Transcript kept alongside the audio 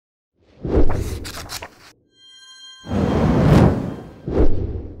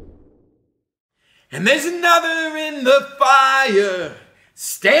And there's another in the fire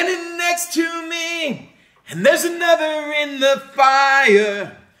standing next to me. And there's another in the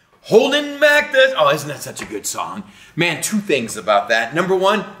fire holding back the... Oh, isn't that such a good song? Man, two things about that. Number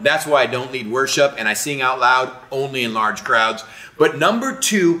one, that's why I don't lead worship and I sing out loud only in large crowds. But number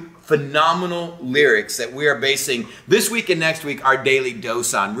two, phenomenal lyrics that we are basing this week and next week our daily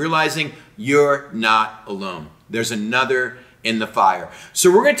dose on, realizing you're not alone. There's another in the fire. So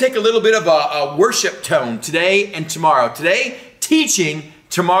we're going to take a little bit of a worship tone today and tomorrow. Today, teaching.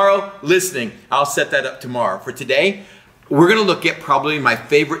 Tomorrow, listening. I'll set that up tomorrow. For today, we're going to look at probably my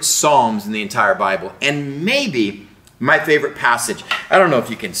favorite Psalms in the entire Bible, and maybe my favorite passage. I don't know if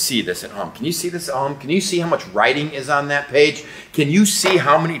you can see this at home. Can you see this at home? Can you see how much writing is on that page? Can you see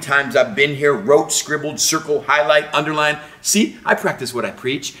how many times I've been here, wrote, scribbled, circled, highlight, underline? See, I practice what I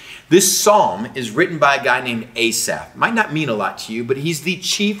preach. This psalm is written by a guy named Asaph. Might not mean a lot to you, but he's the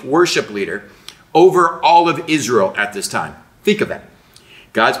chief worship leader over all of Israel at this time. Think of that.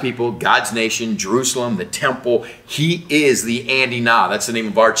 God's people, God's nation, Jerusalem, the temple. He is the Andy Na. That's the name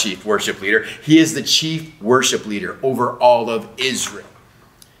of our chief worship leader. He is the chief worship leader over all of Israel.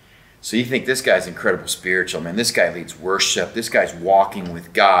 So you think this guy's incredible spiritual, man. This guy leads worship. This guy's walking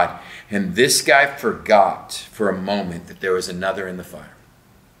with God. And this guy forgot for a moment that there was another in the fire.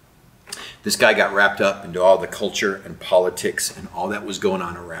 This guy got wrapped up into all the culture and politics and all that was going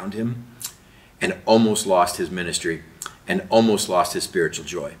on around him and almost lost his ministry and almost lost his spiritual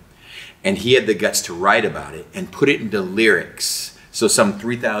joy. And he had the guts to write about it and put it into lyrics. So some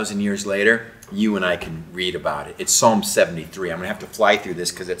 3,000 years later, you and I can read about it. It's Psalm 73. I'm going to have to fly through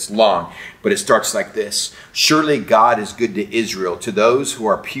this because it's long, but it starts like this. Surely God is good to Israel, to those who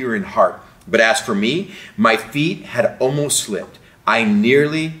are pure in heart. But as for me, my feet had almost slipped. I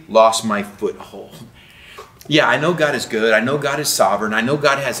nearly lost my foothold. Yeah, I know God is good. I know God is sovereign. I know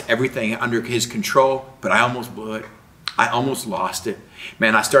God has everything under his control, but I almost blew it. I almost lost it.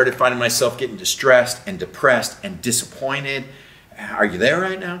 Man, I started finding myself getting distressed and depressed and disappointed. Are you there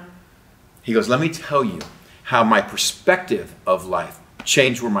right now? He goes, let me tell you how my perspective of life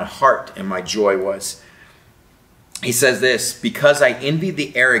changed where my heart and my joy was. He says this, because I envied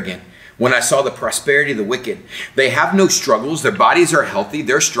the arrogant when I saw the prosperity of the wicked. They have no struggles. Their bodies are healthy.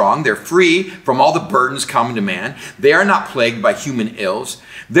 They're strong. They're free from all the burdens common to man. They are not plagued by human ills.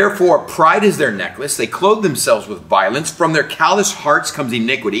 Therefore, pride is their necklace. They clothe themselves with violence. From their callous hearts comes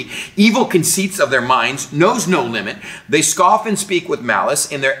iniquity. Evil conceits of their minds knows no limit. They scoff and speak with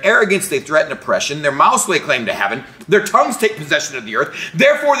malice. In their arrogance, they threaten oppression. Their mouths lay claim to heaven. Their tongues take possession of the earth.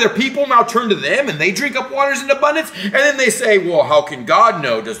 Therefore, their people now turn to them, and they drink up waters in abundance. And then they say, well, how can God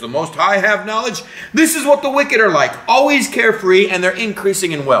know? Does the Most High have knowledge? This is what the wicked are like, always carefree, and they're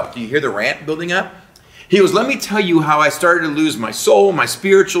increasing in wealth. Do you hear the rant building up? He goes, let me tell you how I started to lose my soul, my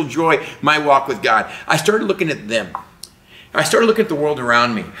spiritual joy, my walk with God. I started looking at them. I started looking at the world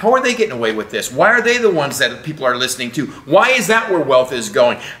around me. How are they getting away with this? Why are they the ones that people are listening to? Why is that where wealth is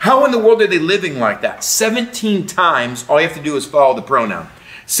going? How in the world are they living like that? 17 times, all you have to do is follow the pronoun.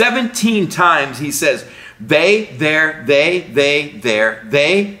 17 times he says, they, their, they, their,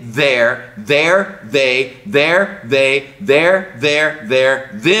 they, their, they, their,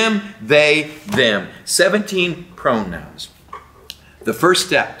 them, they, them. 17 pronouns. The first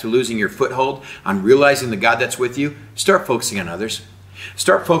step to losing your foothold on realizing the God that's with you, start focusing on others.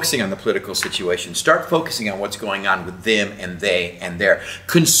 Start focusing on the political situation. Start focusing on what's going on with them and they and their.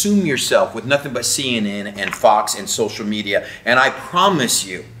 Consume yourself with nothing but CNN and Fox and social media. And I promise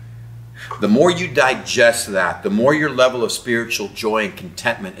you, the more you digest that, the more your level of spiritual joy and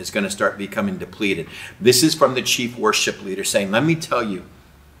contentment is going to start becoming depleted. This is from the chief worship leader saying, let me tell you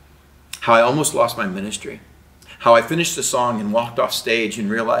how I almost lost my ministry. How I finished the song and walked off stage and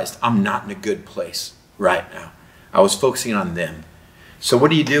realized I'm not in a good place right now. I was focusing on them. So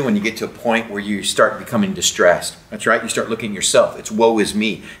what do you do when you get to a point where you start becoming distressed? That's right, you start looking at yourself. It's woe is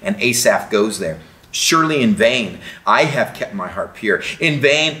me. And Asaph goes there. Surely in vain I have kept my heart pure. In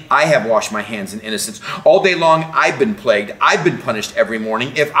vain I have washed my hands in innocence. All day long I've been plagued. I've been punished every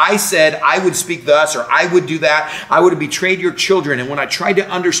morning. If I said I would speak thus or I would do that, I would have betrayed your children. And when I tried to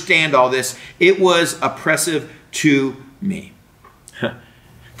understand all this, it was oppressive to me.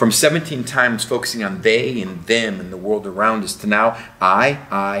 From 17 times focusing on they and them and the world around us to now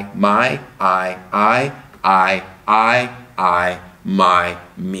I, my, my,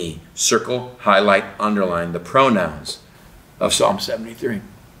 me. Circle, highlight, underline the pronouns of Psalm 73.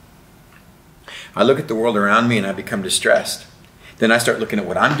 I look at the world around me and I become distressed. Then I start looking at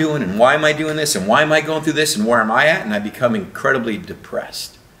what I'm doing and why am I doing this and why am I going through this and where am I at, and I become incredibly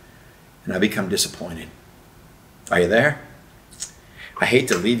depressed and I become disappointed. Are you there? I hate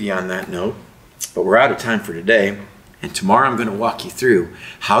to leave you on that note. But we're out of time for today. And tomorrow I'm going to walk you through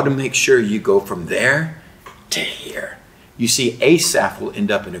how to make sure you go from there to here. You see, Asaph will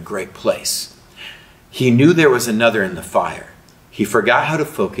end up in a great place. He knew there was another in the fire. He forgot how to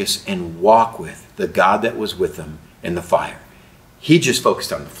focus and walk with the God that was with him in the fire. He just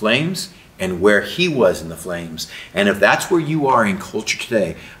focused on the flames and where he was in the flames. And if that's where you are in culture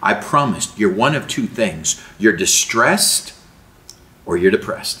today, I promise you're one of two things. You're distressed or you're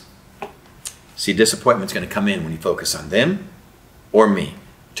depressed. See, disappointment's going to come in when you focus on them or me.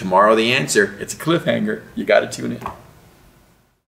 Tomorrow the answer, it's a cliffhanger. You got to tune in.